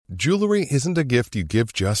Jewelry isn't a gift you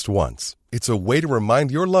give just once. It's a way to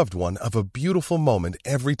remind your loved one of a beautiful moment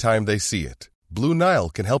every time they see it. Blue Nile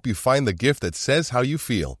can help you find the gift that says how you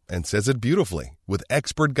feel and says it beautifully, with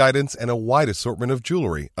expert guidance and a wide assortment of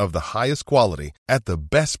jewelry of the highest quality at the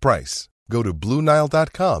best price. Go to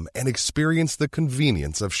BlueNile.com and experience the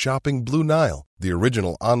convenience of shopping Blue Nile, the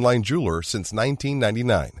original online jeweler since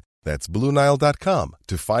 1999. That's BlueNile.com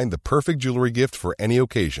to find the perfect jewelry gift for any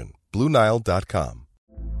occasion. BlueNile.com.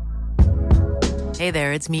 Hey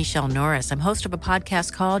there, it's Michelle Norris. I'm host of a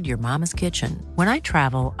podcast called Your Mama's Kitchen. When I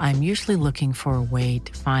travel, I'm usually looking for a way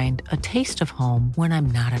to find a taste of home when I'm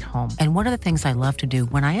not at home. And one of the things I love to do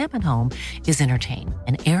when I am at home is entertain.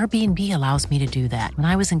 And Airbnb allows me to do that. When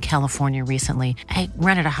I was in California recently, I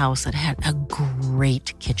rented a house that had a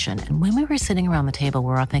great kitchen. And when we were sitting around the table,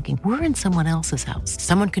 we're all thinking, we're in someone else's house.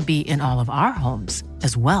 Someone could be in all of our homes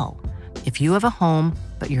as well. If you have a home,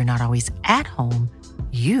 but you're not always at home,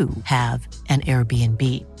 you have an Airbnb.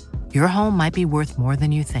 Your home might be worth more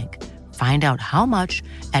than you think. Find out how much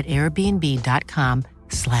at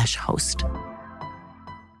airbnb.com/host.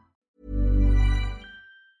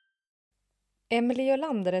 Emelie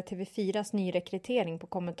Ölander är TV4s nyrekrytering på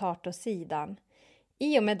kommentatorsidan.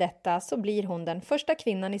 I och med detta så blir hon den första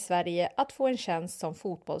kvinnan i Sverige att få en tjänst som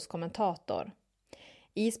fotbollskommentator.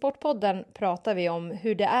 I Sportpodden pratar vi om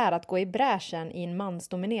hur det är att gå i bräschen i en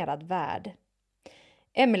mansdominerad värld.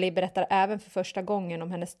 Emelie berättar även för första gången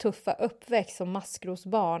om hennes tuffa uppväxt som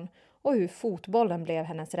maskrosbarn och hur fotbollen blev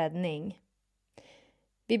hennes räddning.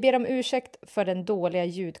 Vi ber om ursäkt för den dåliga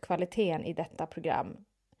ljudkvaliteten i detta program.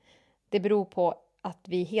 Det beror på att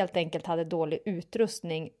vi helt enkelt hade dålig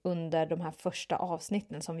utrustning under de här första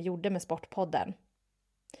avsnitten som vi gjorde med Sportpodden.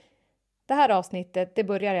 Det här avsnittet det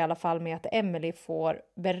börjar i alla fall med att Emelie får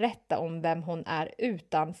berätta om vem hon är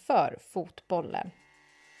utanför fotbollen.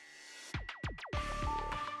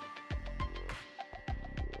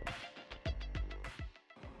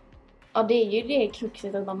 Ja, det är ju det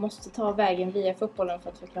kruxet att man måste ta vägen via fotbollen för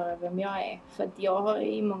att förklara vem jag är. För att jag har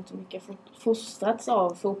i mångt och mycket fostrats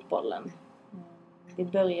av fotbollen. Det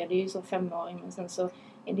började ju som 5-åring, men sen så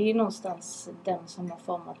är det ju någonstans den som har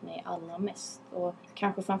format mig allra mest. Och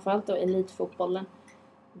kanske framförallt då elitfotbollen.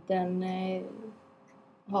 Den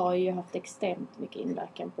har ju haft extremt mycket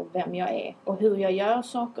inverkan på vem jag är. Och hur jag gör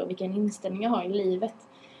saker, vilken inställning jag har i livet.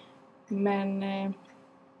 Men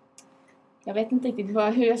jag vet inte riktigt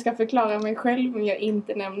hur jag ska förklara mig själv om jag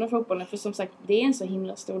inte nämner fotbollen. För som sagt, det är en så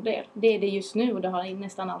himla stor del. Det är det just nu och det har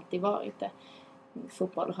nästan alltid varit det.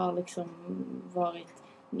 Fotboll har liksom varit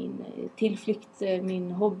min tillflykt,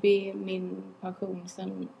 min hobby, min passion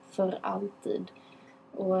sen för alltid.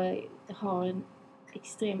 Och jag har en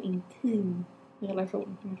extrem intim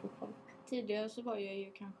relation med fotboll. Tidigare så var jag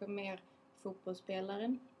ju kanske mer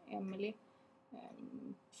fotbollsspelaren, Emelie.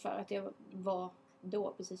 För att jag var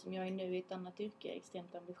då, precis som jag är nu i ett annat yrke,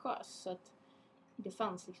 extremt ambitiös. Så att det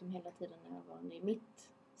fanns liksom hela tiden närvarande i mitt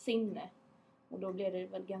sinne. Och då blev det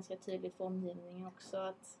väl ganska tydligt för omgivningen också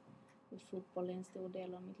att fotboll är en stor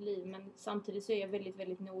del av mitt liv. Men samtidigt så är jag väldigt,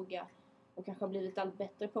 väldigt noga och kanske har blivit allt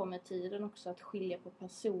bättre på med tiden också att skilja på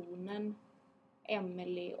personen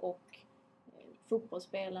Emelie och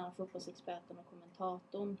fotbollsspelaren, fotbollsexperten och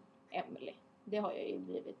kommentatorn Emelie. Det har jag ju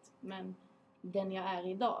blivit. Men den jag är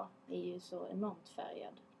idag är ju så enormt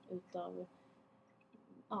färgad utav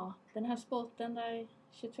den här sporten där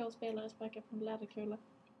 22 spelare sparkar på en läderkula.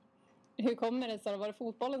 Hur kommer det sig? Var det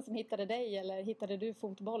fotbollen som hittade dig eller hittade du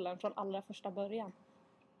fotbollen från allra första början?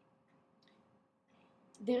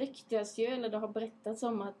 Det ryktas ju, eller det har berättats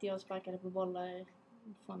om att jag sparkade på bollar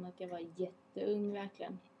från att jag var jätteung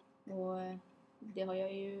verkligen. Och det har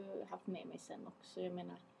jag ju haft med mig sen också. Jag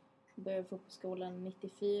menar, jag började fotbollsskolan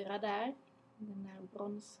 94 där. Den här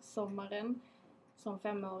bronssommaren som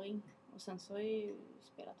 5-åring. Och sen så har jag ju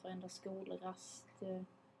spelat varenda skolrast.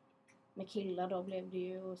 Med killar då blev det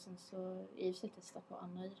ju. Och sen så i och för sig testat på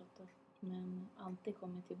andra idrotter. Men alltid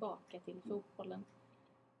kommit tillbaka till fotbollen.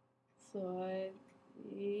 Så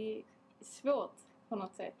det är svårt på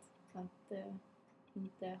något sätt att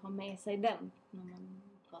inte ha med sig den när man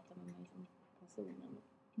pratar med mig som person.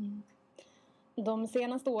 Mm. De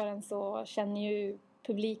senaste åren så känner ju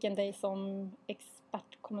publiken dig som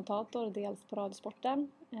expertkommentator dels på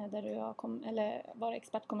Radiosporten där du har varit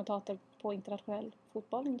expertkommentator på internationell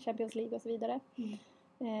fotboll, Champions League och så vidare.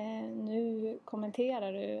 Nu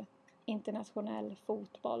kommenterar du internationell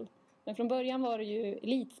fotboll. Men från början var du ju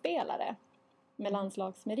elitspelare med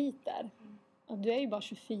landslagsmeriter. Och du är ju bara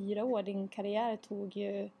 24 år, din karriär tog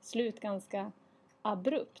ju slut ganska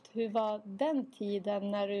abrupt. Hur var den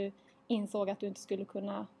tiden när du insåg att du inte skulle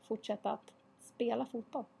kunna fortsätta att spela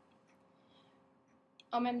fotboll?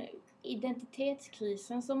 Ja, men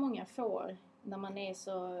identitetskrisen som många får när man är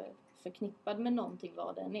så förknippad med någonting,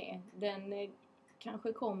 vad den är. Den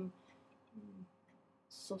kanske kom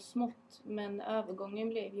så smått, men övergången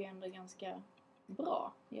blev ju ändå ganska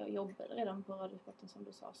bra. Jag jobbade redan på Radiosporten, som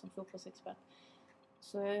du sa, som fotbollsexpert.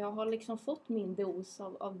 Så jag har liksom fått min dos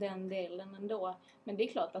av den delen ändå. Men det är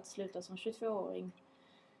klart att sluta som 22-åring,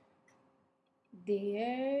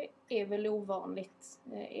 det är väl ovanligt,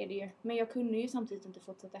 är det ju. Men jag kunde ju samtidigt inte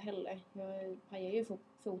fortsätta heller. Jag pajar ju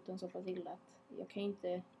foten så pass illa att jag kan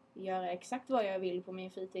inte göra exakt vad jag vill på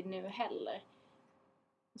min fritid nu heller.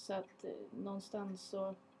 Så att någonstans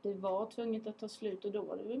så det var tvunget att ta slut, och då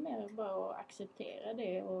var det väl mer bara att acceptera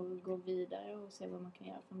det och gå vidare och se vad man kan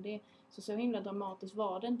göra från det. Så himla dramatiskt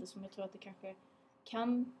var det inte, som jag tror att det kanske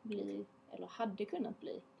kan bli, eller hade kunnat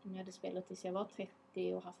bli, om jag hade spelat tills jag var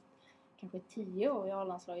 30 och haft kanske 10 år i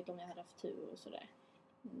A-landslaget, om jag hade haft tur och sådär.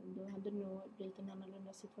 Då hade det nog blivit en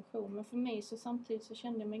annorlunda situation. Men för mig så samtidigt så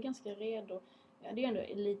kände jag mig ganska redo. Jag hade ju ändå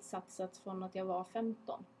elitsatsat från att jag var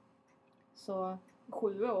 15. Så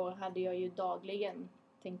 7 år hade jag ju dagligen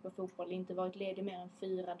tänkt på fotboll. Inte varit ledig mer än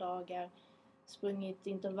 4 dagar. Sprungit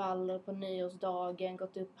intervaller på nyårsdagen.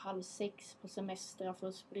 Gått upp 5:30 på semestrar för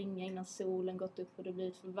att springa innan solen gått upp och det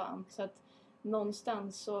blivit för varmt. Så att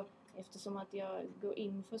någonstans så, eftersom att jag går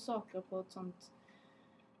in för saker på ett sånt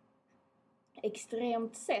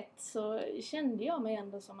extremt sätt, så kände jag mig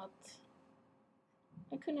ändå som att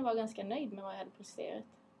jag kunde vara ganska nöjd med vad jag hade presterat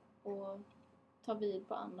och ta vid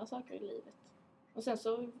på andra saker i livet. Och sen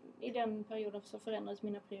så i den perioden så förändrades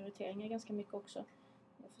mina prioriteringar ganska mycket också.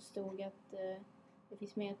 Jag förstod att det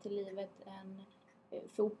finns mer till livet än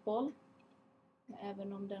fotboll.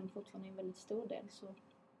 Även om den fortfarande är en väldigt stor del, så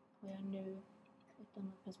har jag nu ett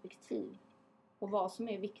annat perspektiv på vad som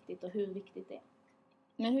är viktigt och hur viktigt det är.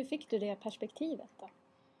 Men hur fick du det perspektivet då?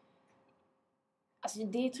 Alltså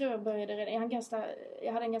det tror jag började redan.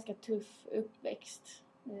 Jag hade en ganska tuff uppväxt.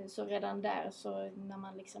 Så redan där, så när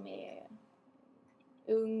man liksom är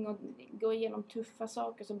ung och går igenom tuffa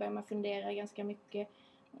saker, så börjar man fundera ganska mycket.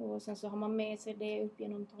 Och sen så har man med sig det upp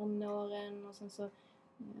genom tonåren, och sen så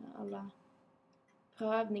alla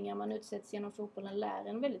prövningar man utsätts genom fotbollen lär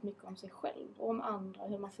en väldigt mycket om sig själv och om andra,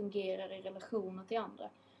 hur man fungerar i relationer till andra.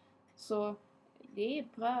 Så det är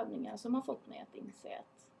prövningar som har fått mig att inse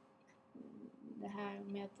att det här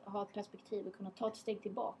med att ha ett perspektiv och kunna ta ett steg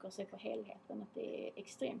tillbaka och se på helheten, att det är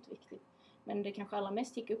extremt viktigt. Men det kanske allra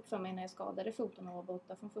mest gick upp för mig när jag skadade foten och var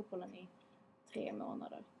borta från fotbollen i 3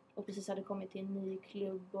 månader. Och precis hade kommit till en ny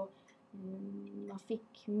klubb och man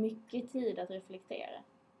fick mycket tid att reflektera.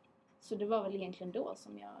 Så det var väl egentligen då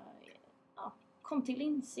som jag kom till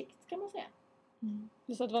insikt, kan man säga. Mm.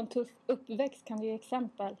 Du sa att det var en tuff uppväxt. Kan du ge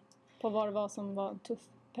exempel på vad det var som var en tuff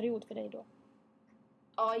period för dig då?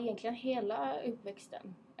 Ja, egentligen hela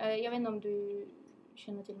uppväxten. Jag vet inte om du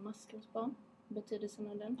känner till maskrosbarn, betydelsen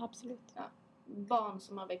av den? Absolut. Ja. Barn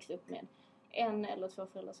som har växt upp med 1 eller 2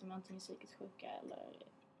 föräldrar som är antingen psykiskt sjuka eller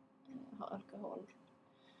har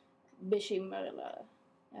alkoholbekymmer eller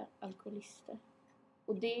är alkoholister.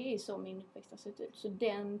 Och det är så min uppväxt har sett ut. Så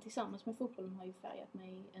den tillsammans med fotbollen har ju färgat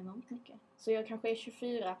mig enormt mycket. Så jag kanske är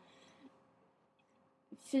 24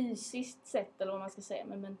 fysiskt sett, eller vad man ska säga.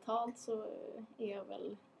 Men mentalt så är jag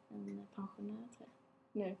väl en pensionär, tror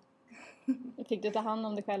jag, nu. Fick du ta hand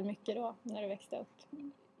om dig själv mycket då, när du växte upp?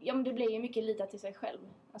 Ja, men det blev ju mycket lita till sig själv.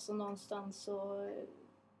 Alltså någonstans så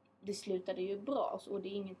det slutade ju bra. Och det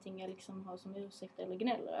är ingenting jag liksom har som ursäkt eller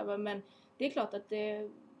gnäller över. Men det är klart att det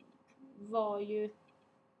var ju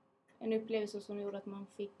en upplevelse som gjorde att man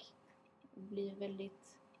fick bli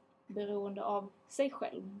väldigt beroende av sig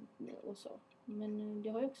själv och så. Men det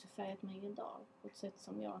har ju också färgat mig idag på ett sätt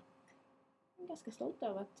som jag är ganska stolt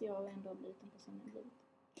över, att jag ändå har blivit en person jag blivit.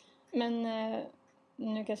 Men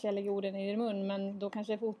nu kanske jag lägger orden i din mun, men då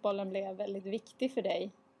kanske fotbollen blev väldigt viktig för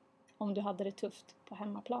dig om du hade det tufft på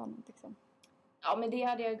hemmaplanen liksom. Ja, men det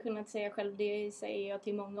hade jag kunnat säga själv. Det säger jag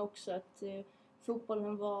till många också, att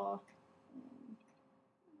fotbollen var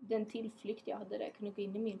den tillflykt jag hade där. Jag kunde gå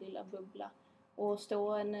in i min lilla bubbla och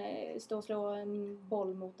stå och slå en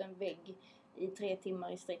boll mot en vägg i 3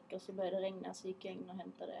 timmar i sträck, och så började det regna, så gick jag in och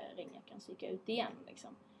hämtade regnjackan, så gick jag ut igen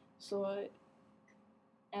liksom. Så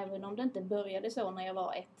även om det inte började så när jag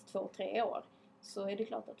var 1, 2, 3 år, så är det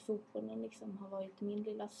klart att fotbollen liksom har varit min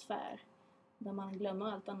lilla sfär där man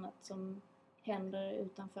glömmer allt annat som händer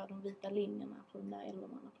utanför de vita linjerna på den där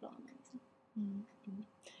 11-mannaplanen liksom. Mm. Mm.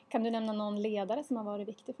 Kan du nämna någon ledare som har varit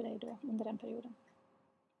viktig för dig då under den perioden?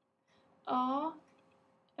 Ja,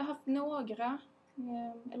 jag har haft några,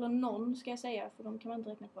 eller någon ska jag säga, för de kan man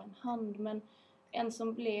inte räkna på en hand, men en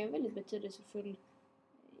som blev väldigt betydelsefull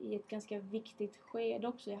i ett ganska viktigt skede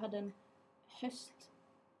också. Jag hade en höst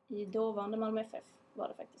i dåvarande Malmö FF, var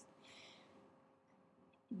det faktiskt.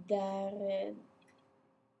 Där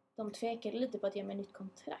de tvekade lite på att ge mig nytt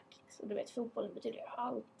kontrakt. Och du vet, fotbollen betyder ju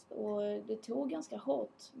allt. Och det tog ganska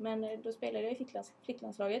hårt. Men då spelade jag i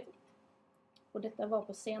flicklandslaget. Och detta var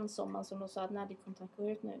på sensommaren som de sa att när ditt kontrakt går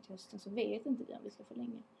ut nu till hösten så vet inte vi om vi ska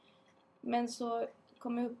förlänga. Men så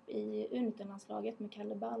kom jag upp i U19-landslaget med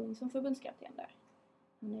Kalle Barling som förbundskapten där.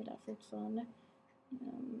 Han är där fortfarande.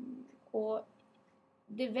 Och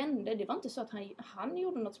det vände. Det var inte så att han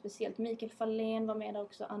gjorde något speciellt. Mikael Fahlén var med där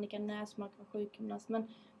också. Annika Näsmark var sjukgymnast.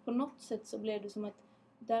 Men på något sätt så blev det som att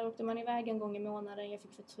där åkte man iväg en gång i månaden. Jag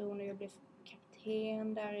fick förtroende. Jag blev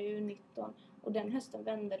kapten där i U19. Och den hösten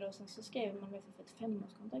vände det. Och sen så skrev man för ett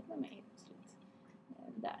 5-årskontrakt med mig helt plötsligt.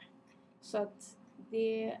 Där. Så att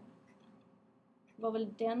det var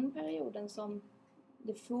väl den perioden som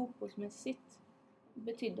det fotbollsmässigt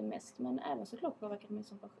betydde mest. Men även såklart påverkade mig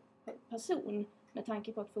som person. Med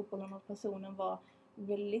tanke på att fotbollen och personen var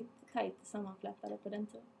väldigt tajt sammanflätade på den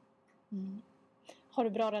tiden. Mm. Har du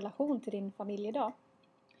bra relation till din familj idag?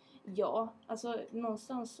 Ja, alltså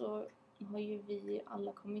någonstans så har ju vi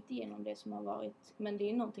alla kommit igenom det som har varit. Men det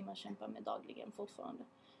är någonting man kämpar med dagligen fortfarande.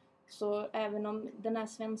 Så även om den här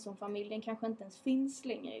Svensson-familjen kanske inte ens finns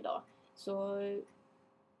längre idag. Så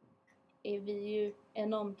är vi ju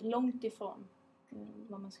enormt långt ifrån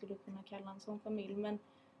vad man skulle kunna kalla en sån familj. Men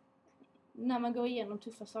när man går igenom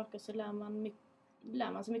tuffa saker så lär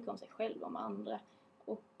man sig mycket om sig själv och om andra.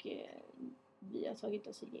 Och vi har tagit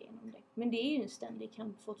oss igenom det. Men det är ju en ständig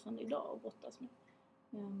kamp fortfarande idag att brottas med.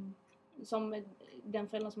 Som den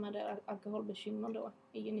föräldern som hade alkoholbekymmer då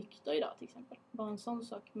är ju nykter idag till exempel. Bara en sån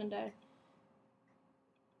sak. Men där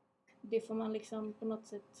det får man liksom på något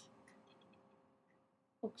sätt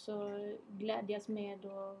också glädjas med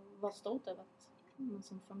och vara stolt över att man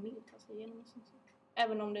som familj tar sig igenom en sån sak.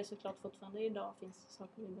 Även om det såklart fortfarande idag finns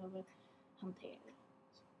saker vi behöver hantera.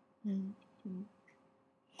 Mm. Mm.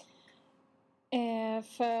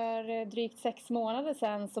 För drygt 6 månader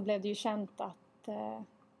sedan så blev det ju känt att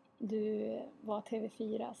du var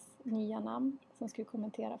TV4s nya namn som skulle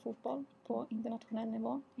kommentera fotboll på internationell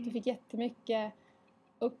nivå. Du fick jättemycket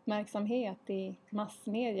uppmärksamhet i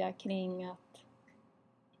massmedia kring att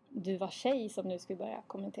du var tjej som nu skulle börja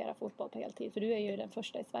kommentera fotboll på heltid. För du är ju den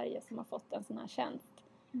första i Sverige som har fått en sån här tjänst.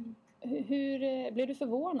 Mm. Hur blev du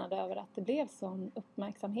förvånad över att det blev sån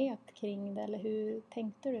uppmärksamhet kring det? Eller hur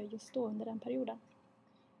tänkte du just då under den perioden?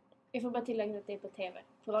 Jag får bara tillägga att det är på TV.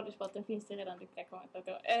 På Radiosporten finns det redan duktiga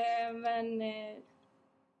kommentatorer. Men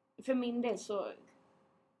för min del så...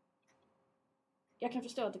 Jag kan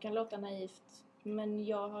förstå att det kan låta naivt. Men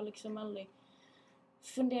jag har liksom aldrig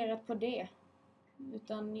funderat på det.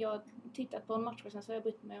 Utan jag har tittat på en match och sen så har jag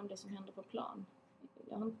brytt mig om det som händer på plan.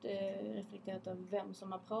 Jag har inte reflekterat över vem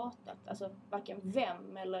som har pratat. Alltså varken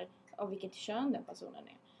vem eller av vilket kön den personen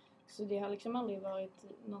är. Så det har liksom aldrig varit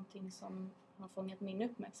någonting som har fångat min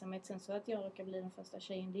uppmärksamhet. Sen så att jag råkar bli den första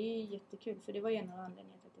tjejen, det är jättekul. För det var en av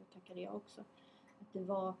anledningarna till att jag tackade jag också. Att det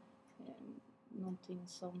var någonting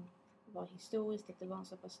som var historiskt. Att det var en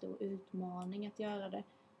så pass stor utmaning att göra det.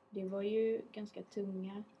 Det var ju ganska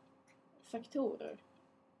tunga faktorer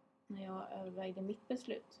när jag övervägde mitt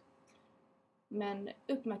beslut. Men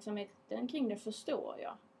uppmärksamheten kring det förstår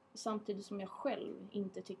jag. Samtidigt som jag själv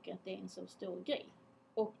inte tycker att det är en så stor grej.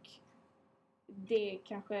 Och det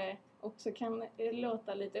kanske också kan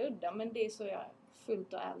låta lite udda. Men det är så jag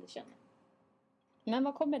fullt och ärligt känner. Men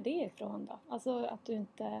var kommer det ifrån då? Alltså att du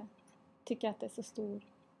inte tycker att det är så stor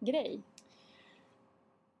grej?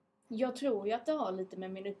 Jag tror ju att det har lite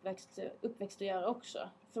med min uppväxt att göra också.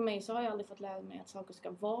 För mig så har jag aldrig fått lära mig att saker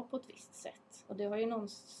ska vara på ett visst sätt. Och det har ju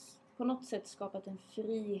på något sätt skapat en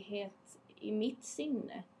frihet i mitt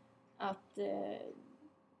sinne. Att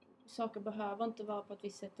saker behöver inte vara på ett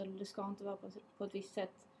visst sätt eller det ska inte vara på ett visst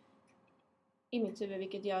sätt i mitt huvud.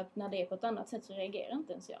 Vilket gör att när det är på ett annat sätt så reagerar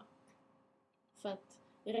inte ens jag. För att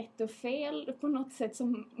rätt och fel på något sätt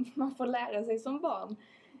som man får lära sig som barn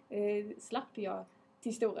slapp jag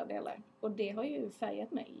till stora delar. Och det har ju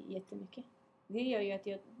färgat mig jättemycket. Det gör ju att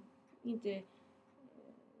jag inte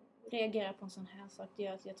reagerar på en sån här sak. Det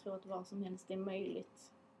gör att jag tror att vad som helst är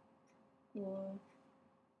möjligt. Och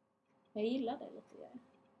jag gillar det lite.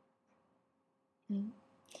 Mm.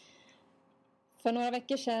 För några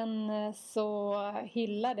veckor sedan så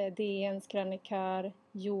hyllade DNs krönikör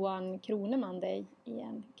Johan Kroneman dig i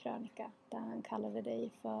en krönika. Där han kallade dig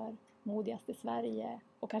för modigast i Sverige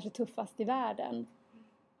och kanske tuffast i världen.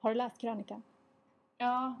 Har du läst krönikan?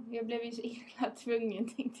 Ja, jag blev ju så illa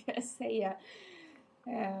tvungen tänkte jag säga.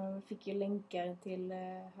 Fick ju länkar till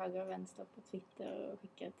höger och vänster på Twitter och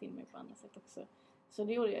skickade till mig på andra sätt också. Så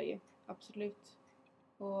det gjorde jag ju, absolut.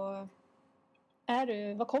 Och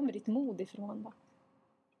Vad kommer ditt mod ifrån då?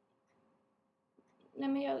 nej,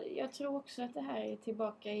 men jag tror också att det här är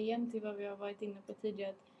tillbaka igen till vad vi har varit inne på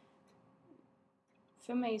tidigare.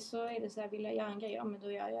 För mig så är det så här, vill jag göra en grej, ja men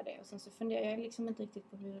då gör jag det. Och sen så funderar jag liksom inte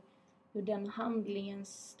riktigt på hur den handlingen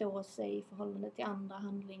står sig i förhållande till andra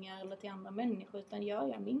handlingar eller till andra människor. Utan gör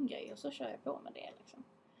jag min grej och så kör jag på med det liksom.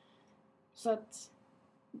 Så att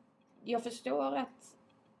jag förstår att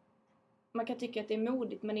man kan tycka att det är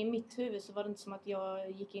modigt, men i mitt huvud så var det inte som att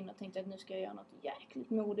jag gick in och tänkte att nu ska jag göra något jäkligt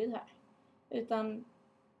modigt här. Utan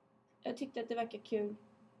jag tyckte att det verkar kul.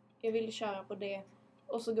 Jag ville köra på det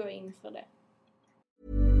och så går jag in för det.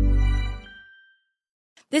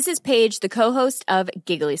 This is Paige, the co-host of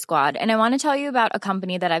Giggly Squad, and I want to tell you about a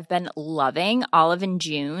company that I've been loving, Olive &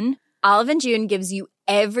 June. Olive & June gives you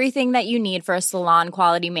everything that you need for a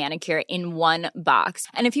salon-quality manicure in one box.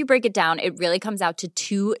 And if you break it down, it really comes out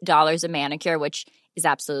to $2 a manicure, which is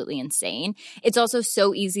absolutely insane. It's also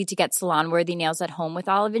so easy to get salon-worthy nails at home with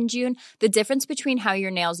Olive & June. The difference between how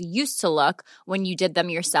your nails used to look when you did them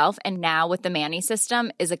yourself and now with the Mani system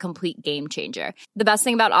is a complete game changer. The best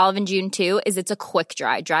thing about Olive & June, too, is it's a quick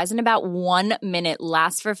dry. Dries in about 1 minute,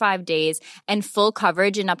 lasts for 5 days, and full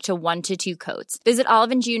coverage in up to 1 to 2 coats. Visit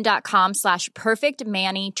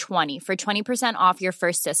oliveandjune.com/perfectmani20 for 20% off your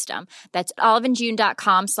first system. That's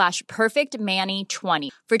oliveandjune.com/perfectmani20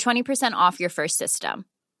 for 20% off your first system.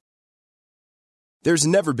 There's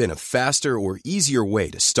never been a faster or easier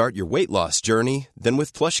way to start your weight loss journey than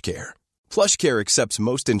with PlushCare. PlushCare accepts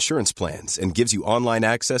most insurance plans and gives you online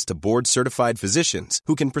access to board-certified physicians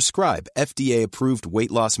who can prescribe FDA-approved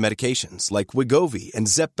weight loss medications like Wegovy and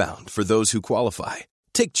Zepbound for those who qualify.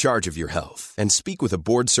 Take charge of your health and speak with a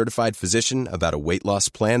board-certified physician about a weight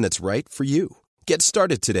loss plan that's right for you. Get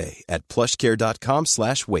started today at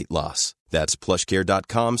plushcare.com/weightloss. That's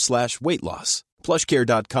plushcare.com/weightloss.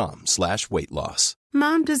 plushcare.com/weightloss.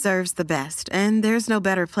 Mom deserves the best, and there's no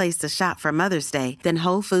better place to shop for Mother's Day than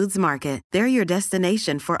Whole Foods Market. They're your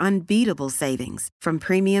destination for unbeatable savings, from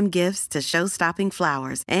premium gifts to show-stopping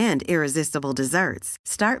flowers and irresistible desserts.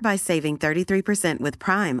 Start by saving 33% with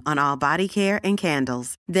Prime on all body care and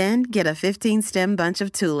candles. Then get a 15-stem bunch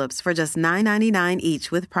of tulips for just $9.99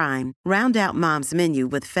 each with Prime. Round out Mom's menu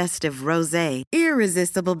with festive rosé,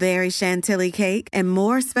 irresistible berry chantilly cake, and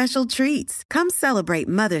more special treats. Come celebrate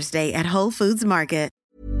Mother's Day at Whole Foods Market.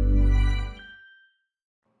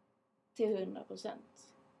 Till 100%.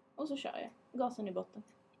 Och så kör jag. Gasen i botten.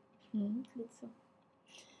 Lite så.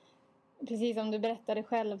 Precis som du berättade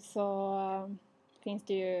själv så finns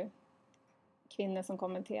det ju kvinnor som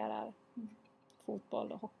kommenterar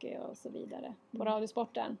fotboll och hockey och så vidare på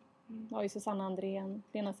Radiosporten. Det var ju Susanna Andrén,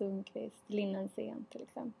 Lena Sundqvist, Linnensén till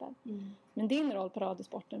exempel. Men din roll på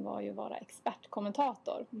Radiosporten var ju att vara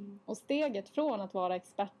expertkommentator. Och steget från att vara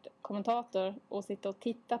expertkommentator och sitta och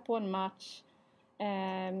titta på en match,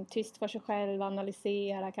 tyst för sig själv,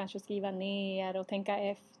 analysera, kanske skriva ner och tänka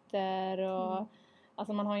efter. Och,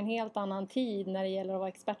 alltså man har en helt annan tid när det gäller att vara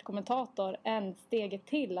expertkommentator än steget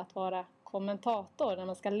till att vara kommentator när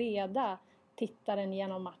man ska leda tittaren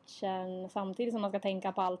genom matchen samtidigt som man ska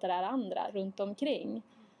tänka på allt det där andra runt omkring.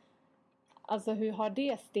 Alltså hur har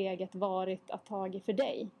det steget varit att ta för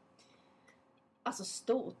dig? Alltså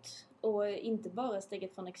stort. Och inte bara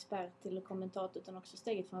steget från expert till kommentator utan också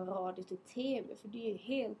steget från radio till tv. För det är ju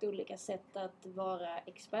helt olika sätt att vara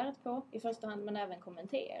expert på i första hand men även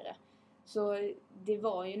kommentera. Så det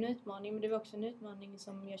var ju en utmaning, men det var också en utmaning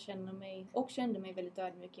som jag kände mig väldigt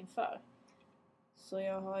ödmjuk inför. Så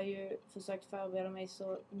jag har ju försökt förbereda mig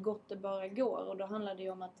så gott det bara går. Och då handlade det ju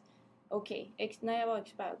om att när jag var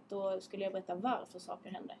expert då skulle jag berätta varför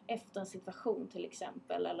saker hände. Efter en situation till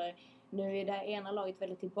exempel. Eller nu är det ena laget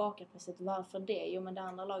väldigt tillbakapressat. Varför det? Jo, men det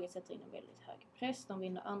andra laget sätter in en väldigt hög press. De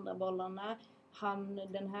vinner andra bollarna.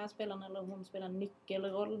 Den här spelaren eller hon spelar en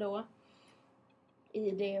nyckelroll då.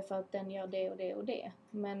 I det för att den gör det och det och det.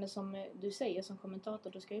 Men som du säger som kommentator,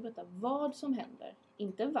 då ska jag berätta vad som händer.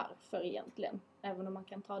 Inte varför egentligen. Även om man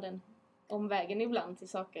kan ta den omvägen ibland till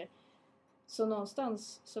saker. Så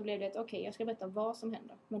någonstans så blev det att jag ska berätta vad som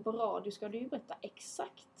händer. Men på radio ska du ju berätta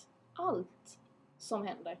exakt allt som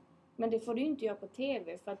händer. Men det får du ju inte göra på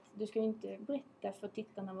tv. För att du ska ju inte berätta för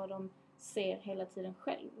tittarna vad de ser hela tiden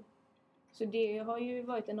själv. Så det har ju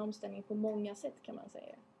varit en omställning på många sätt kan man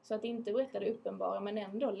säga. Så att inte berätta det uppenbara men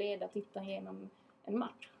ändå leda tittaren genom en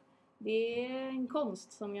match. Det är en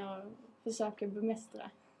konst som jag försöker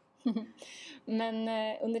bemästra. Men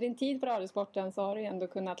under din tid på Radiosporten så har du ändå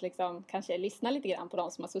kunnat liksom kanske lyssna lite grann på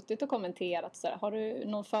de som har suttit och kommenterat. Så har du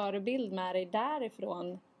någon förebild med dig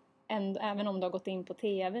därifrån? Även om du har gått in på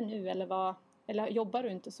tv nu eller jobbar du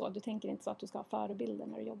inte så? Du tänker inte så att du ska ha förebilder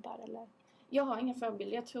när du jobbar eller? Jag har inga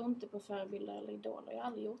förebilder. Jag tror inte på förebilder eller idoler. Jag har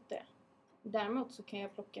aldrig gjort det. Däremot så kan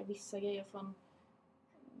jag plocka vissa grejer från...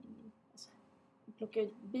 plocka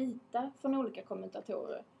ut bitar från olika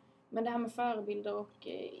kommentatorer. Men det här med förebilder och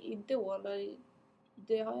idoler,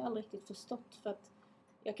 det har jag aldrig riktigt förstått. För att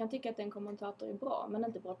jag kan tycka att en kommentator är bra, men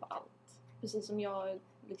inte bra på allt. Precis som jag,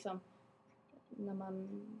 liksom, när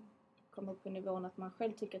man kommer upp på nivån att man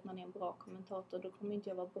själv tycker att man är en bra kommentator, då kommer inte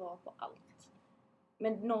jag vara bra på allt.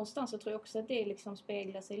 Men någonstans så tror jag också att det liksom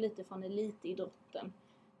speglar sig lite från elitidrotten.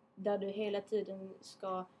 Där du hela tiden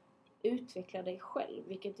ska utveckla dig själv.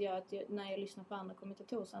 Vilket gör att när jag lyssnar på andra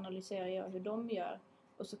kommentatorer så analyserar jag hur de gör.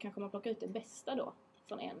 Och så kanske man plockar ut det bästa då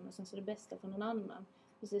från en och sen så det bästa från en annan.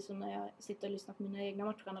 Precis som när jag sitter och lyssnar på mina egna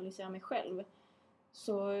matcher och analyserar mig själv.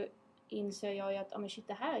 Så inser jag ju att men shit,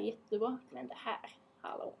 det här är jättebra. Men det här,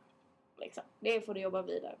 hallå. Liksom. Det får du jobba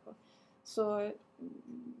vidare på. Så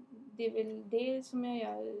det är väl det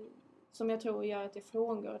som jag tror gör att jag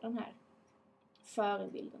frångår den här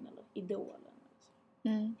förebilden eller idolen.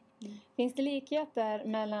 Mm. Finns det likheter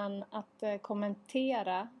mellan att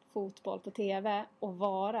kommentera fotboll på tv och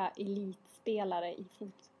vara elitspelare i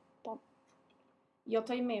fotboll? Jag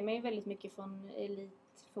tar ju med mig väldigt mycket från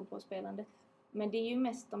elitfotbollsspelandet. Men det är ju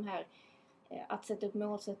mest de här att sätta upp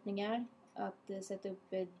målsättningar, att sätta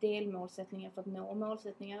upp delmålsättningar för att nå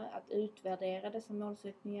målsättningar, att utvärdera dessa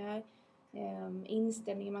målsättningar,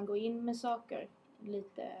 inställningen man går in med saker.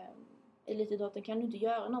 Elitidrotten kan du inte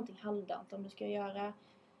göra någonting halvdant. Om du ska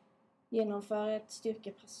genomföra ett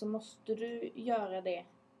styrkepass så måste du göra det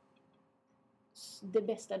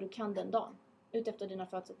bästa du kan den dagen. Utefter dina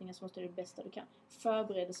förutsättningar så måste du det bästa du kan.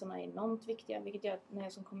 Förberedelserna är enormt viktiga, vilket gör att när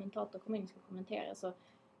jag som kommentator kommer in och ska kommentera så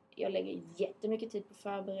jag lägger jättemycket tid på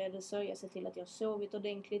förberedelser. Jag ser till att jag har sovit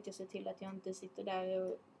ordentligt. Jag ser till att jag inte sitter där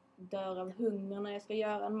och dör av hunger när jag ska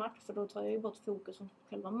göra en match. För då tar jag ju bort fokus från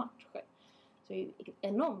själva matchen. Så jag är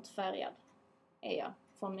enormt färgad är jag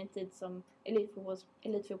från min tid som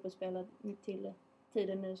elitfotbollsspelare till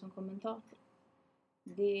tiden nu som kommentator.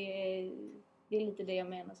 Det är lite det jag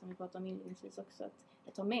menar som vi pratade om inledningsvis också. Att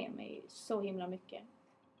jag tar med mig så himla mycket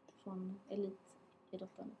från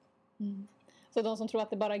elitidrottandet. Mm. Så de som tror att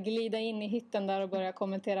det bara glider in i hytten där och börjar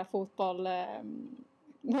kommentera fotboll,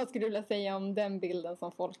 vad skulle du vilja säga om den bilden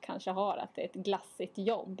som folk kanske har, att det är ett glassigt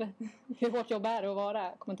jobb? Hur hårt jobb är det att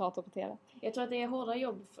vara kommentator på tv? Jag tror att det är hårdare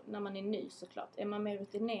jobb när man är ny såklart. Är man mer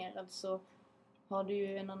rutinerad så har du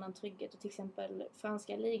ju en annan trygghet. Och till exempel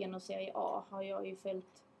franska ligan och Serie A har jag ju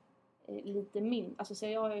följt lite mindre. Alltså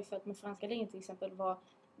Serie A har jag ju följt, med franska ligan till exempel var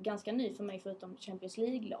ganska ny för mig förutom Champions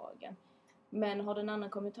League-lagen. Men har den annan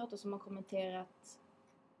kommentator som har kommenterat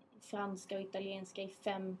franska och italienska i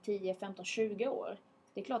 5, 10, 15, 20 år.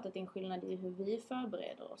 Det är klart att det är en skillnad i hur vi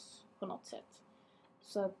förbereder oss på något sätt.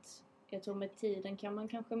 Så att jag tror med tiden kan man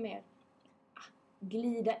kanske mer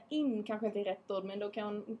glida in, kanske inte är rätt ord, men då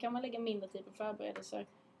kan man lägga mindre tid på förberedelser.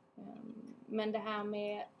 Men det här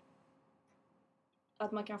med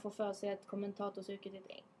att man kan få för sig att kommentatorsyrket är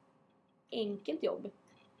ett enkelt jobb.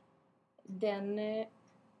 Den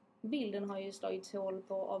bilden har ju slagits hål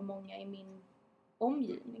på av många i min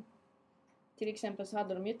omgivning. Till exempel så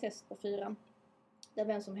hade de ju ett test på 4 där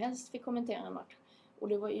vem som helst fick kommentera en match. Och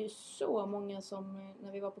det var ju så många som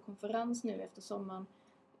när vi var på konferens nu efter sommaren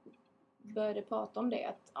började prata om det.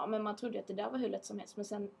 Att men man trodde att det där var hur lätt som helst. Men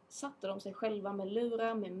sen satte de sig själva med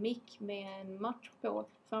lurar, med mick, med en match på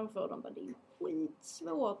framför dem. Det är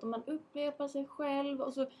skitsvårt och man upprepar sig själv.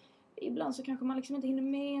 Och så ibland så kanske man liksom inte hinner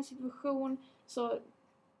med en situation. Så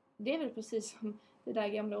det är väl precis som det där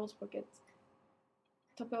gamla ordspråket.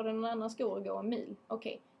 Ta på dig någon annan skor och gå en mil.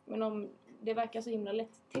 Okej, men om det verkar så himla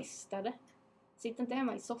lätt, testa det. Sitt inte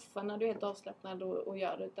hemma i soffan när du är helt avslappnad och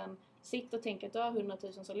gör det. Utan sitt och tänk att du har 100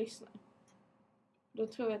 000 som lyssnar. Då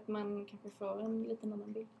tror jag att man kanske får en liten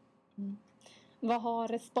annan bild. Mm. Vad har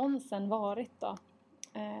responsen varit då?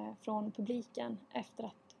 Från publiken efter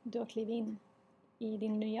att du har klivit in i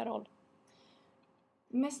din nya roll?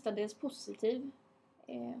 Mestadels positiv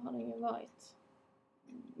har det ju varit.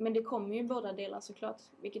 Men det kommer ju båda delar såklart.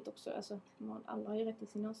 Vilket också, alltså, alla har ju rätt i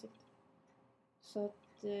sin åsikt. Så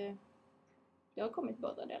att det har kommit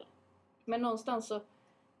båda delar. Men någonstans så,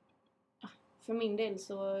 för min del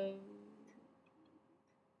så,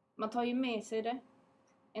 man tar ju med sig det,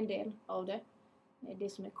 en del av det. Det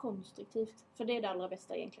som är konstruktivt. För det är det allra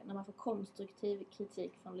bästa egentligen. När man får konstruktiv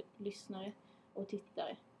kritik från lyssnare och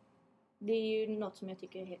tittare. Det är ju något som jag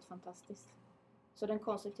tycker är helt fantastiskt. Så den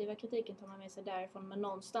konstruktiva kritiken tar man med sig därifrån. Men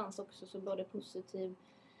någonstans också så både positiv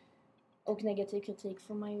och negativ kritik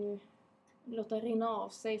får man ju låta rinna av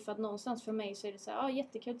sig. För att någonstans för mig så är det så här,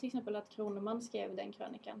 jättekul till exempel att Kroneman skrev den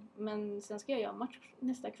krönikan. Men sen ska jag göra match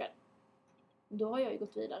nästa kväll. Då har jag ju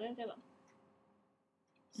gått vidare redan.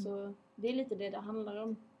 Så det är lite det handlar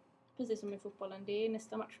om. Precis som i fotbollen. Det är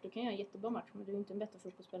nästa match. Du kan göra en jättebra match, men du är inte en bättre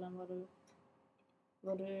fotbollsspelare än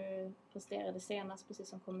vad du presterade senast, precis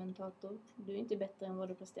som kommentator. Du är inte bättre än vad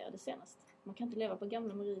du presterade senast. Man kan inte leva på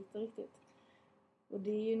gamla meriter riktigt. Och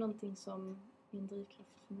det är ju någonting som är en drivkraft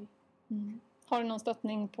för mig. Har du någon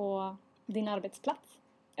stöttning på din arbetsplats?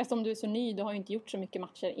 Eftersom du är så ny, du har ju inte gjort så mycket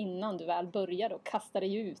matcher innan du väl började och kastade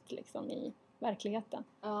dig ut liksom i verkligheten.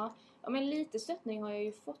 Ja, men lite stöttning har jag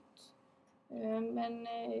ju fått. Men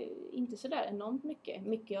inte sådär enormt mycket.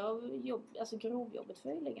 Mycket av grovjobbet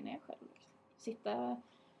får jag ju lägga ner själv. Liksom. Sitta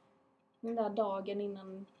den där dagen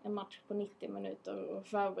innan en match på 90 minuter och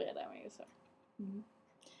förbereda mig och så.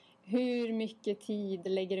 Hur mycket tid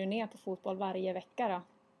lägger du ner på fotboll varje vecka då?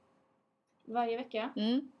 Varje vecka?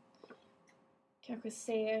 Kanske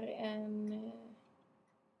ser en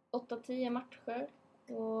 8-10 matcher.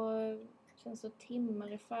 Och sen så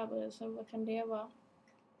timmar i förberedelse. Vad kan det vara?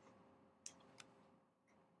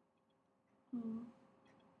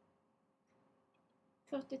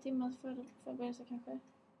 40 timmars förberedelse kanske.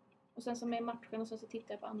 Och sen så med matchen och så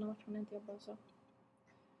tittar jag på andra matcher när jag inte jobbar och så.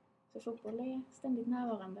 Så fotboll är ständigt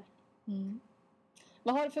närvarande.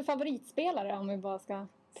 Vad har du för favoritspelare om vi bara ska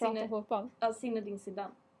prata fotboll? Zinedine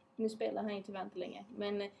Zidane. Nu spelar han ju tyvärr inte längre.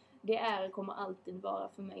 Men kommer alltid vara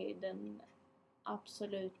för mig den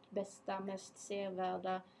absolut bästa, mest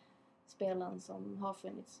sevärda spelaren som har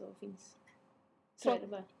funnits och finns.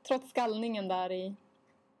 Trots skallningen där i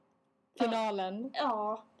finalen.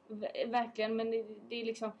 Ja, verkligen. Men det är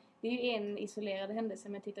liksom, det är ju en isolerad händelse.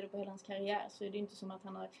 Men jag tittade på hela hans karriär så är det inte som att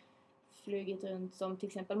han har flugit runt som till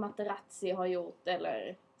exempel Materazzi har gjort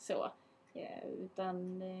eller så.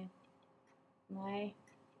 Utan nej.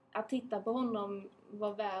 Att titta på honom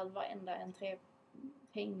var värd varenda en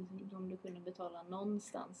peng som du kunde betala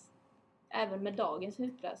någonstans. Även med dagens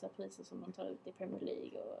hutlösa priser som de tar ut i Premier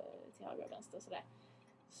League och till höger och vänster och sådär.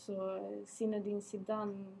 Så Zinedine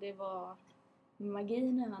Zidane, det var magi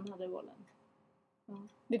när han hade bollen. Ja.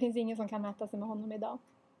 Det finns ingen som kan mäta sig med honom idag?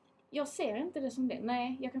 Jag ser inte det som det.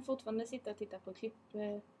 Nej, jag kan fortfarande sitta och titta på klipp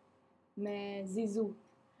med Zizou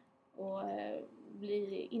och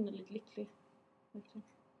bli innerligt lycklig.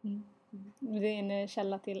 Det är en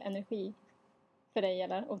källa till energi för dig,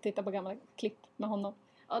 eller? Och titta på gamla klipp med honom?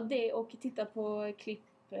 Ja, det och titta på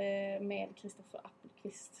klipp med Kristoffer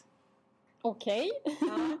Appelqvist. Okej.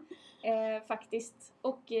 Ja, faktiskt.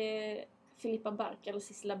 Och Filippa Bark eller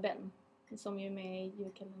Sissela Benn som ju är med i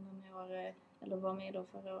julkalendern i år, eller var med då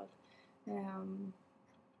förra året.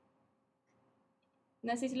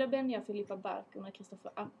 När Sissela Benn gör Filippa Bark och när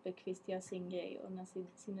Kristoffer Appelqvist gör sin grej och när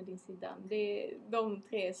Zinedine Zidane, det är de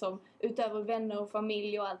tre som utöver vänner och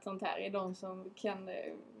familj och allt sånt här är de som kan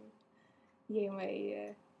ge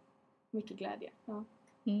mig mycket glädje. Ja.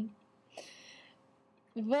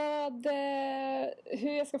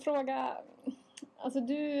 Hur jag ska fråga, alltså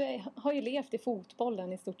du har ju levt i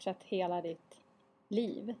fotbollen i stort sett hela ditt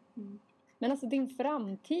liv. Men alltså din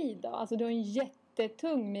framtid då? Alltså du har en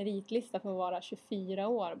jättetung meritlista för att vara 24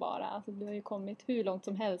 år bara. Alltså du har ju kommit hur långt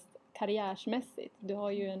som helst karriärsmässigt. Du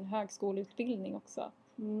har ju en högskoleutbildning också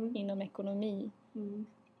inom ekonomi.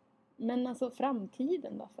 Men alltså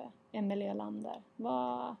framtiden då för Emelie Ölander?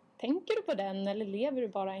 Vad tänker du på den eller lever du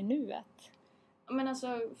bara i nuet? Men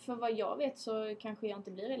alltså för vad jag vet så kanske jag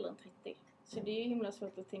inte blir äldre än 30. Så det är ju himla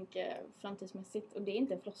svårt att tänka framtidsmässigt. Och det är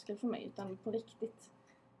inte en floskel för mig utan på riktigt.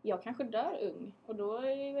 Jag kanske dör ung. Och då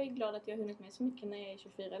är jag glad att jag har hunnit med så mycket när jag är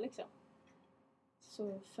 24 liksom.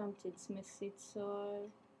 Så framtidsmässigt så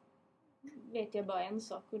vet jag bara en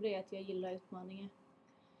sak. Och det är att jag gillar utmaningar.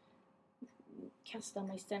 Kastar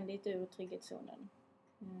mig ständigt ur trygghetszonen.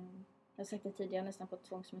 Jag har sagt det tidigare nästan på ett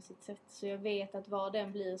tvångsmässigt sätt. Så jag vet att vad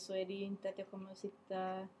den blir så är det ju inte att jag kommer att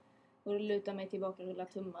sitta och luta mig tillbaka och rulla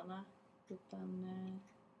tummarna. Utan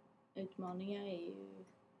utmaningar är ju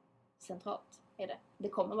centralt. Är det. Det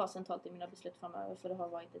kommer vara centralt i mina beslut framöver för det har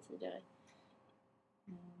varit det tidigare.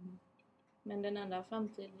 Men den enda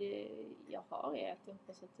framtid jag har är att jag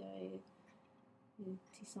hoppas att jag är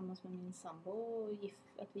tillsammans med min sambo och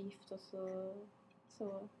att vi gifter oss och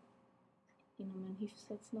så inom en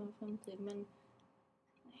hyfsat snar framtid. Men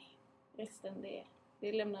nej, resten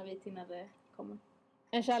det lämnar vi till när det kommer.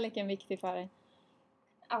 Är kärleken viktig för dig?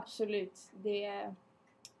 Absolut. Det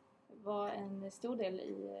var en stor del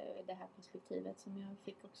i det här perspektivet som jag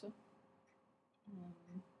fick också.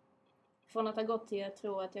 Från att ha gått till att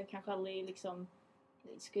tro att jag kanske aldrig liksom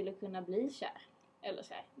skulle kunna bli kär. Eller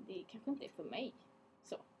så här, det kanske inte är för mig.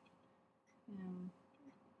 Så.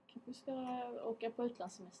 Kanske ska åka på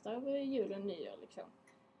utlandssemester över jul och nyår liksom.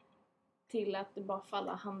 Till att det bara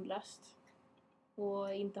falla handlöst.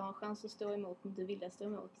 Och inte ha en chans att stå emot om du vill stå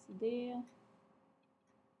emot. Det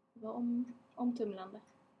var omtumlande.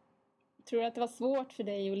 Tror du att det var svårt för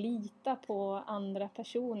dig att lita på andra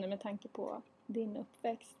personer med tanke på din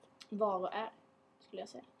uppväxt? Var och är, skulle jag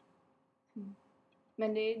säga.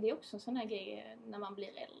 Men det är också en sån här grej när man blir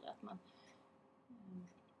äldre. Att man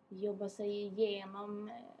jobbar sig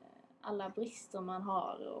igenom alla brister man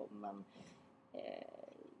har. Och man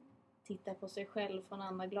tittar på sig själv från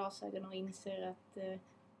andra glasögon och inser att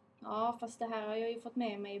ja, fast det här har jag ju fått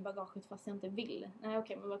med mig i bagaget fast jag inte vill. Nej,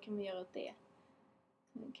 okej, men vad kan vi göra åt det?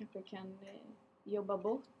 Kanske kan jobba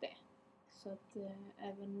bort det. Så att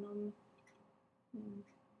även om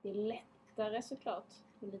det är lättare såklart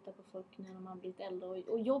att lita på folk när man blivit äldre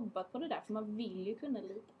och jobbat på det där. För man vill ju kunna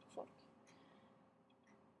lita på folk.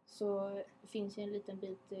 Så finns ju en liten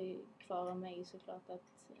bit kvar av mig såklart att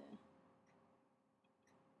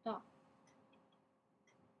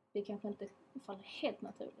det kanske inte faller helt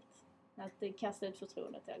naturligt. Att kasta ut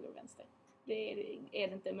förtroendet till höger och vänster. Det är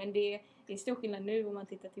det inte. Men det är stor skillnad nu om man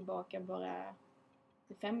tittar tillbaka bara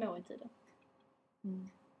 5 år i tiden.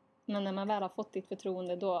 Men när man väl har fått ditt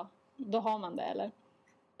förtroende då har man det, eller?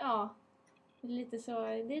 Ja, det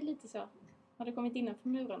är lite så. Har det kommit innanför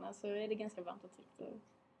murarna så är det ganska varmt och tryggt. Och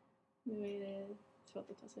nu är det svårt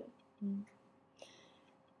att ta sig ur.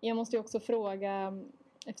 Jag måste ju också fråga,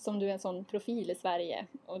 eftersom du är en sån profil i Sverige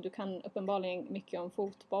och du kan uppenbarligen mycket om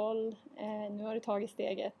fotboll. Nu har du tagit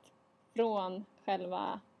steget från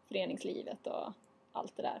själva föreningslivet och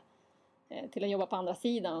allt det där till att jobba på andra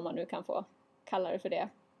sidan, om man nu kan få kalla det för det.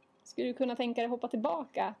 Skulle du kunna tänka dig hoppa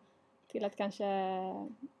tillbaka till att kanske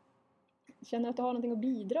känna att du har någonting att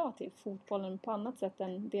bidra till fotbollen på annat sätt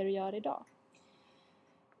än det du gör idag?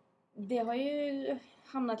 Det har ju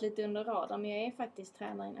hamnat lite under radarn, men jag är faktiskt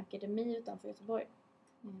tränare i en akademi utanför Göteborg.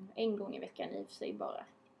 En gång i veckan i och för sig bara.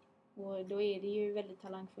 Och då är det ju väldigt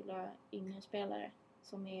talangfulla yngre spelare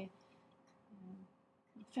som är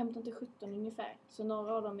 15-17 ungefär. Så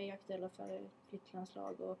några av dem är aktuella för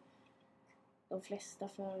flyttlandslag och de flesta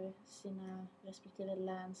för sina respektive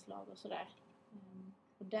länslag och sådär.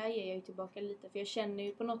 Och där ger jag ju tillbaka lite, för jag känner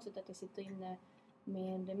ju på något sätt att jag sitter inne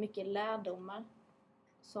med mycket lärdomar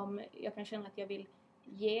som jag kan känna att jag vill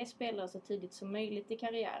ge spelare så tidigt som möjligt i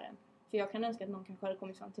karriären. För jag kan önska att någon kanske hade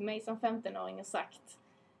kommit fram till mig som 15-åring och sagt: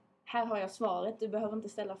 här har jag svaret, du behöver inte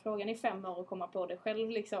ställa frågan i 5 år och komma på det själv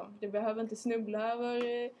liksom. Du behöver inte snubbla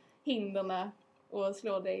över hinderna och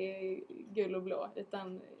slå dig gul och blå,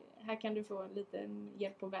 utan här kan du få en liten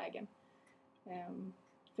hjälp på vägen.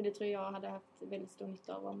 För det tror jag hade haft väldigt stor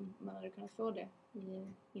nytta av om man hade kunnat få det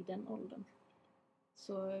i den åldern.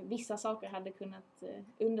 Så vissa saker hade kunnat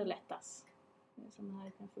underlättas. Så man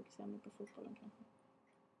hade kunnat fokusera mer på fotbollen kanske.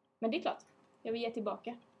 Men det är klart, jag vill ge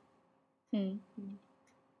tillbaka.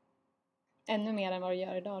 Ännu mer än vad du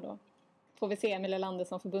gör idag då? Får vi se Emil Lander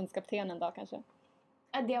som förbundskapten en dag kanske?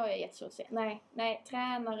 Ja, det har jag jättesvårt att se. Nej,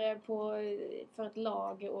 tränare för ett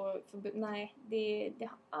lag och nej, det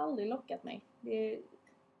har aldrig lockat mig. Det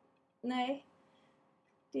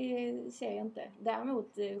ser jag inte.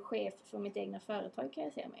 Däremot chef för mitt egna företag kan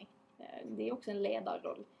jag se mig. Det är också en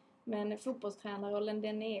ledarroll. Men fotbollstränarrollen,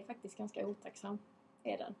 den är faktiskt ganska otacksam.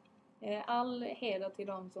 Är den. All heder till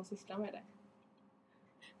de som sysslar med det.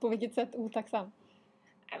 På vilket sätt otacksam?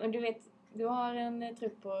 Men du vet, du har en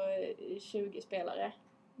trupp på 20 spelare.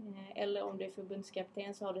 Eller om du är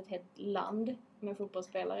förbundskapten så har du ett helt land med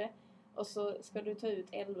fotbollsspelare. Och så ska du ta ut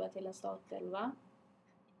 11 till en startelva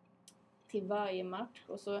till varje match.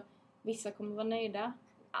 Och så vissa kommer vara nöjda.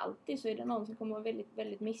 Alltid så är det någon som kommer vara väldigt,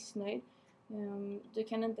 väldigt missnöjd. Du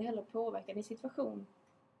kan inte heller påverka din situation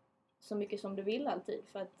så mycket som du vill alltid.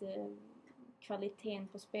 För att kvaliteten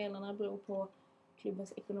på spelarna beror på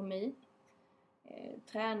klubbens ekonomi.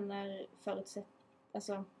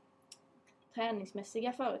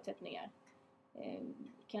 Träningsmässiga förutsättningar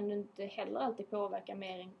kan du inte heller alltid påverka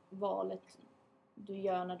mer än valet du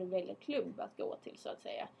gör när du väljer klubb att gå till, så att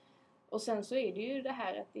säga. Och sen så är det ju det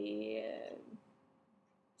här att det är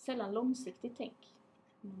sällan långsiktigt tänk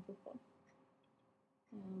inom fotboll.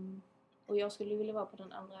 Och jag skulle vilja vara på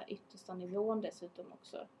den andra yttersta nivån dessutom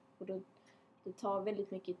också. Och det tar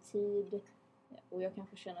väldigt mycket tid. Och jag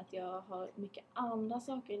kanske känner att jag har mycket andra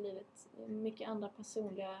saker i livet. Mycket andra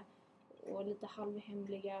personliga och lite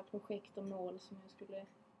halvhemliga projekt och mål som jag skulle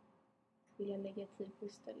vilja lägga tid på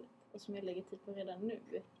istället. Och som jag lägger tid på redan nu.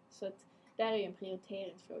 Så att där är ju en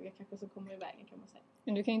prioriteringsfråga kanske som kommer i vägen, kan man säga.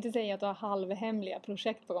 Men du kan ju inte säga att du har halvhemliga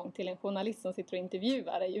projekt på gång till en journalist som sitter och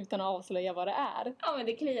intervjuar dig utan att avslöja vad det är. Ja, men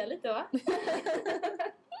det kliar lite, va?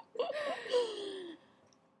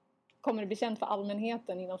 Kommer det bli känt för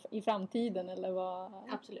allmänheten i framtiden eller vad?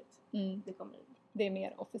 Absolut, det kommer det. Det är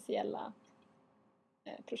mer officiella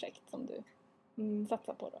projekt som du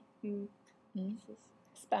satsar på då.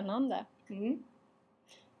 Spännande.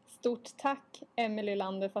 Stort tack Emelie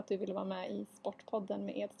Lander för att du ville vara med i Sportpodden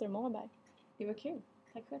med Edström Åberg. Det var kul.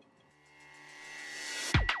 Tack själv.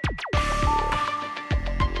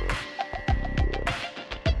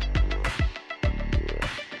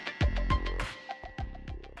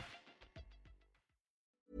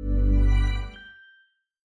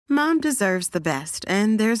 Mom deserves the best,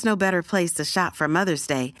 and there's no better place to shop for Mother's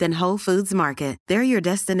Day than Whole Foods Market. They're your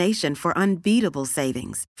destination for unbeatable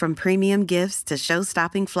savings, from premium gifts to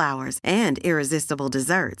show-stopping flowers and irresistible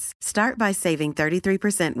desserts. Start by saving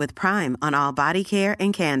 33% with Prime on all body care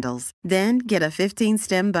and candles. Then get a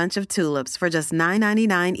 15-stem bunch of tulips for just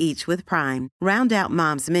 $9.99 each with Prime. Round out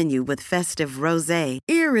Mom's menu with festive rosé,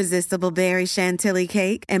 irresistible berry chantilly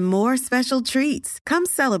cake, and more special treats. Come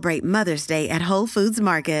celebrate Mother's Day at Whole Foods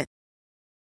Market.